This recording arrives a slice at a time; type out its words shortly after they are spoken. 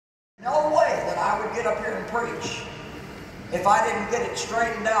No way that I would get up here and preach if I didn't get it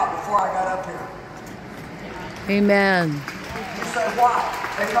straightened out before I got up here. Amen. You say, why?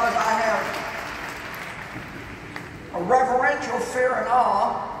 Because I have a reverential fear and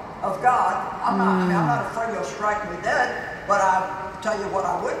awe of God. I'm not afraid He'll strike me dead, but I tell you what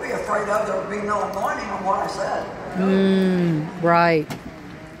I would be afraid of, there would be no anointing on what I said. Right.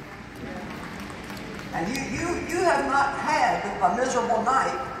 And you have not had a miserable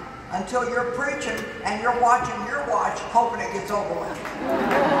night until you're preaching and you're watching your watch hoping it gets over with.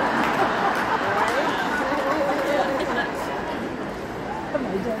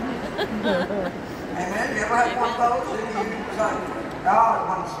 Amen? You ever had one of those? And you say, God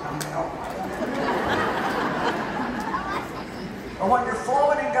wants to help. But when you're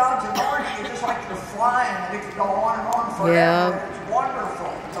flowing in God's anointing, it's just like you're flying and it can go on and on forever. Yeah. It's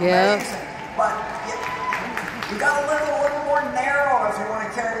wonderful. It's Yeah. amazing. But you got to live a little more narrow if you want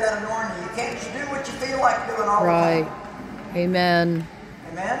to carry that anointing. You can't just do what you feel like doing all the time. Right. Amen.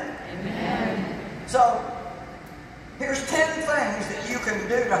 Amen? Amen. So, here's 10 things that you can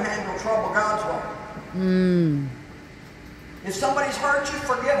do to handle trouble God's way. If somebody's hurt you,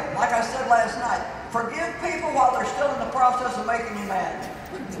 forgive them. Like I said last night, forgive people while they're still in the process of making you mad.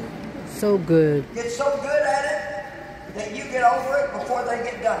 So good. Get so good at it that you get over it before they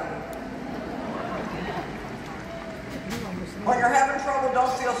get done. When you're having trouble,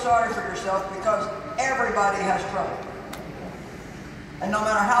 don't feel sorry for yourself because everybody has trouble. And no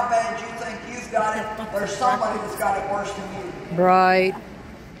matter how bad you think you've got it, there's somebody that's got it worse than you. Right.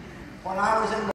 When I was in the